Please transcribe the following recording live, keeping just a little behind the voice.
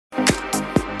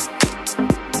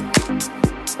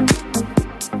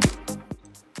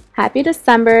Happy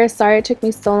December! Sorry it took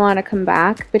me so long to come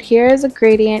back, but here is a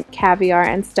gradient, caviar,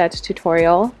 and Seche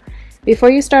tutorial. Before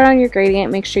you start on your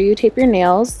gradient, make sure you tape your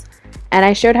nails, and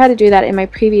I showed how to do that in my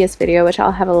previous video, which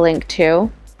I'll have a link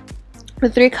to. The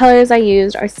three colors I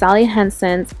used are Sally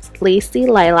Hansen's Lacey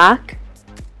Lilac,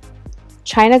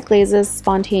 China Glaze's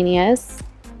Spontaneous,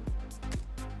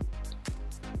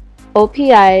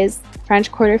 OPI's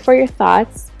French Quarter for Your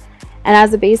Thoughts, and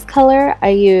as a base color I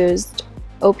used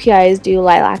OPI's You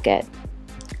Lilac It.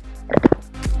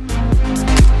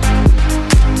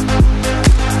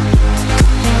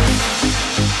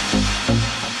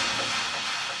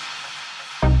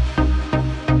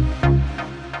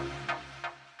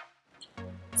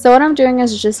 So what I'm doing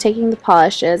is just taking the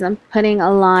polishes and putting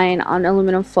a line on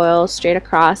aluminum foil straight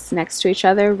across next to each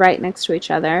other, right next to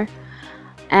each other.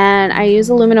 And I use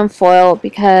aluminum foil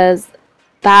because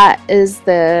that is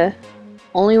the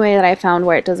only way that I found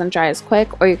where it doesn't dry as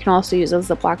quick, or you can also use a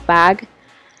Ziploc bag.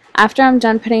 After I'm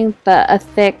done putting a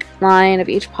thick line of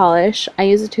each polish, I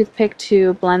use a toothpick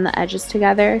to blend the edges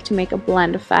together to make a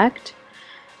blend effect.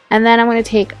 And then I'm going to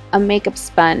take a makeup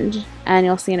sponge, and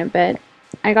you'll see in a bit.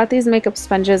 I got these makeup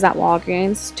sponges at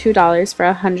Walgreens, $2 for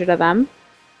 100 of them.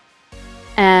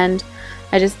 And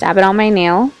I just dab it on my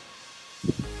nail.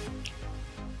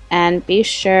 And be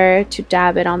sure to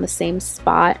dab it on the same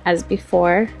spot as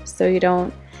before so you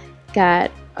don't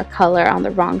get a color on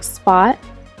the wrong spot.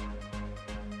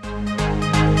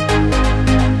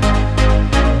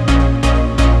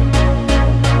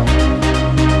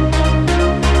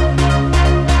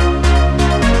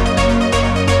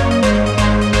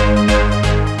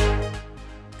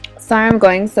 Sorry I'm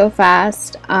going so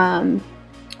fast.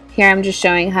 Here I'm just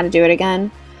showing how to do it again.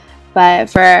 But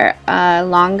for a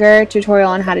longer tutorial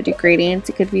on how to do gradients,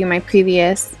 you could view my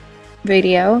previous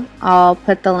video. I'll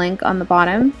put the link on the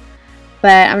bottom.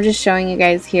 But I'm just showing you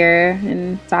guys here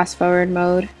in fast forward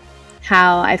mode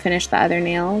how I finished the other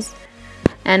nails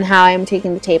and how I'm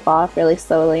taking the tape off really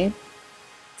slowly.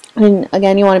 And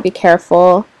again, you want to be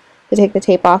careful to take the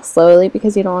tape off slowly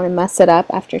because you don't want to mess it up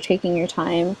after taking your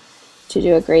time to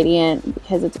do a gradient,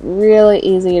 because it's really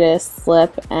easy to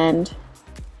slip and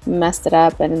mess it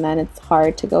up, and then it's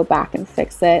hard to go back and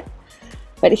fix it.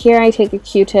 But here I take a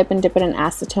Q-tip and dip it in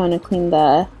acetone to clean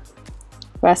the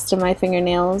rest of my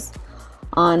fingernails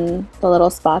on the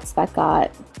little spots that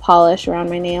got polish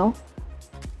around my nail.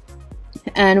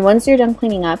 And once you're done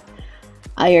cleaning up,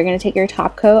 you're going to take your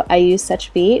top coat. I use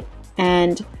Seche Vite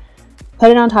and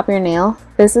put it on top of your nail.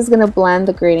 This is going to blend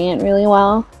the gradient really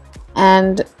well.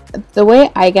 And the way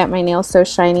I get my nails so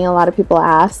shiny, a lot of people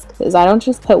ask, is I don't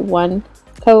just put one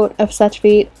coat of Seche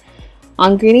Vite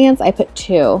on gradients, I put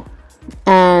two.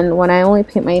 And when I only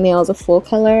paint my nails a full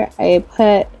color, I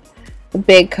put a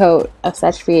big coat of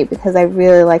Seche Vite because I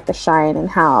really like the shine and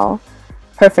how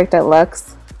perfect it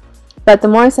looks. But the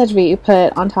more Seche Vite you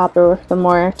put on top, or the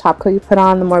more top coat you put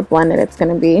on, the more blended it's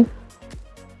going to be.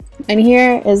 And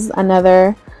here is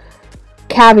another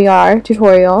caviar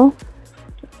tutorial.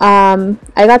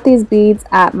 I got these beads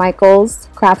at Michael's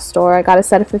craft store. I got a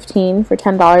set of 15 for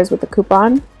 $10 with a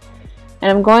coupon.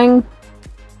 And I'm going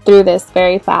through this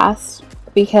very fast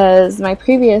because my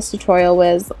previous tutorial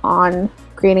was on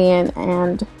gradient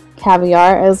and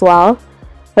caviar as well.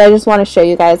 But I just want to show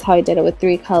you guys how I did it with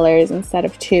 3 colors instead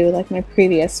of 2 like my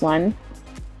previous one.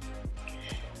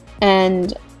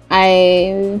 And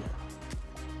I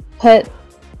put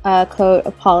a coat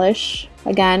of polish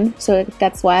again so it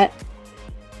gets wet,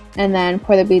 and then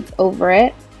pour the beads over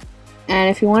it. And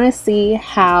if you want to see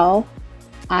how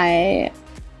I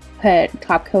put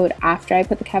top coat after I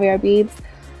put the caviar beads,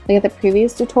 look at the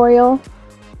previous tutorial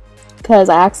because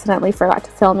I accidentally forgot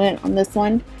to film it on this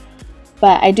one.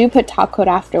 But I do put top coat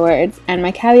afterwards, and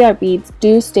my caviar beads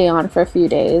do stay on for a few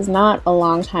days, not a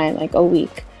long time, like a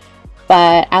week,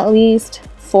 but at least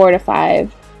 4 to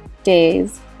 5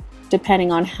 days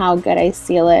depending on how good I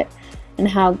seal it and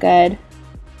how good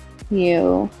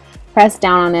you press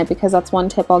down on it, because that's one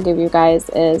tip I'll give you guys,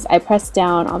 is I press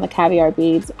down on the caviar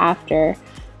beads after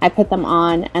I put them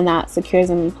on, and that secures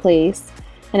them in place.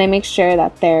 And I make sure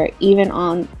that they're even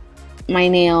on my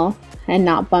nail and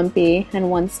not bumpy and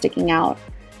one sticking out,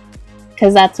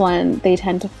 because that's when they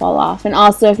tend to fall off. And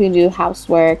also if you do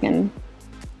housework and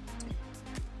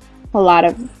a lot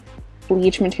of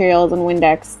bleach materials and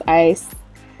Windex, I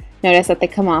notice that they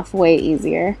come off way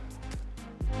easier.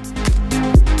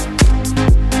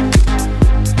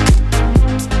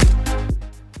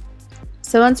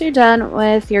 So once you're done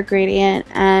with your gradient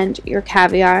and your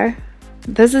caviar,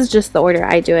 this is just the order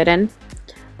I do it in,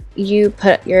 you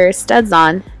put your studs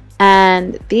on.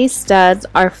 And these studs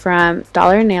are from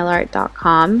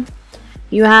dollarnailart.com.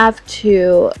 you have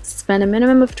to spend a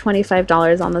minimum of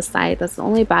 $25 on the site. That's the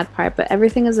only bad part, but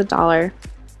everything is $1.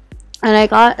 And I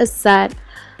got a set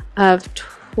of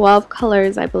 12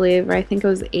 colors, I believe, or I think it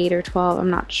was 8 or 12, I'm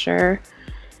not sure.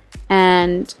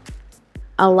 And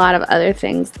a lot of other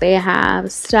things. They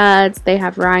have studs, they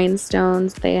have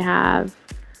rhinestones, they have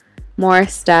more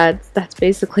studs. That's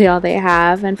basically all they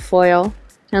have, and foil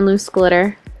and loose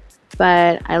glitter.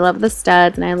 But I love the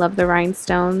studs and I love the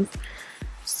rhinestones,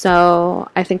 so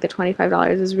I think the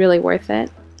 $25 is really worth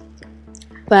it.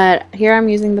 But here I'm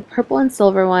using the purple and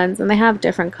silver ones, and they have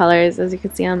different colors. As you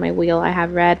can see on my wheel, I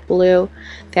have red, blue,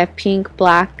 they have pink,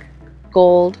 black,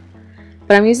 gold.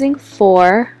 But I'm using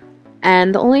 4,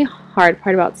 and the only hard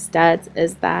part about studs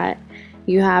is that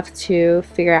you have to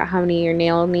figure out how many your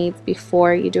nail needs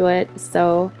before you do it.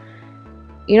 So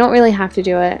you don't really have to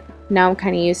do it. Now I'm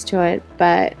kind of used to it,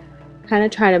 but kind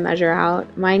of try to measure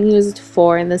out. Mine used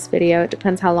 4 in this video. It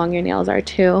depends how long your nails are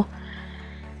too.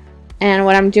 And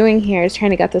what I'm doing here is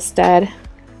trying to get the stud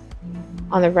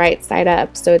on the right side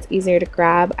up so it's easier to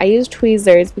grab. I use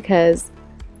tweezers because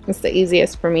it's the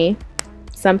easiest for me.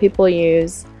 Some people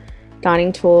use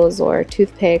donning tools or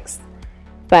toothpicks,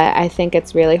 but I think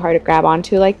it's really hard to grab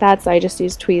onto like that, so I just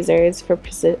use tweezers for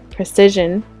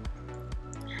precision.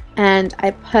 And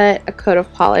I put a coat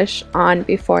of polish on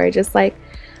before, just like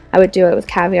I would do it with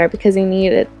Caviar, because you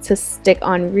need it to stick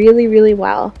on really, really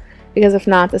well, because if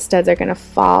not, the studs are going to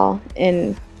fall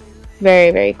in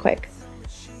very, very quick.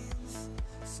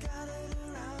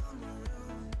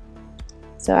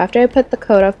 So after I put the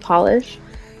coat of polish,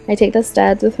 I take the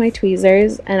studs with my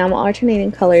tweezers, and I'm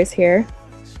alternating colors here,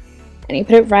 and you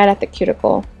put it right at the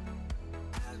cuticle.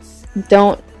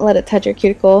 Don't let it touch your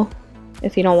cuticle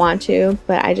if you don't want to,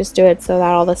 but I just do it so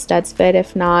that all the studs fit.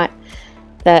 If not,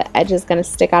 the edge is going to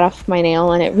stick out of my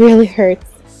nail, and it really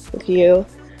hurts if you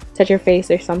touch your face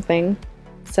or something,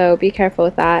 so be careful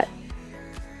with that.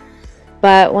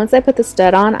 But once I put the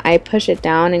stud on, I push it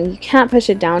down, and you can't push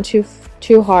it down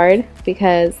too hard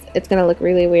because it's going to look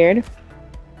really weird.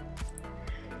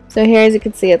 So here, as you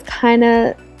can see, it's kind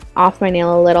of off my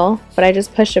nail a little, but I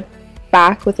just push it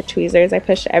back with the tweezers. I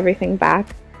push everything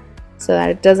back so that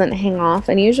it doesn't hang off,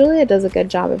 and usually it does a good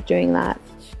job of doing that.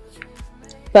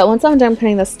 But once I'm done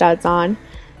putting the studs on,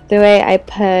 the way I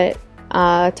put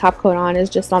top coat on is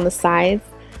just on the sides.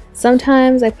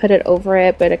 Sometimes I put it over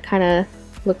it, but it kind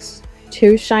of looks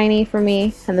too shiny for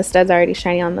me, and the studs are already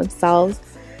shiny on themselves,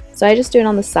 so I just do it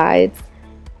on the sides,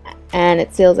 and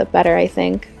it seals it better, I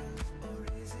think.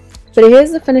 But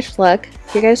here's the finished look.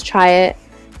 If you guys try it,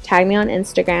 tag me on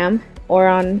Instagram or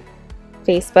on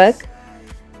Facebook,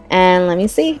 and let me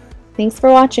see. Thanks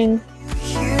for watching.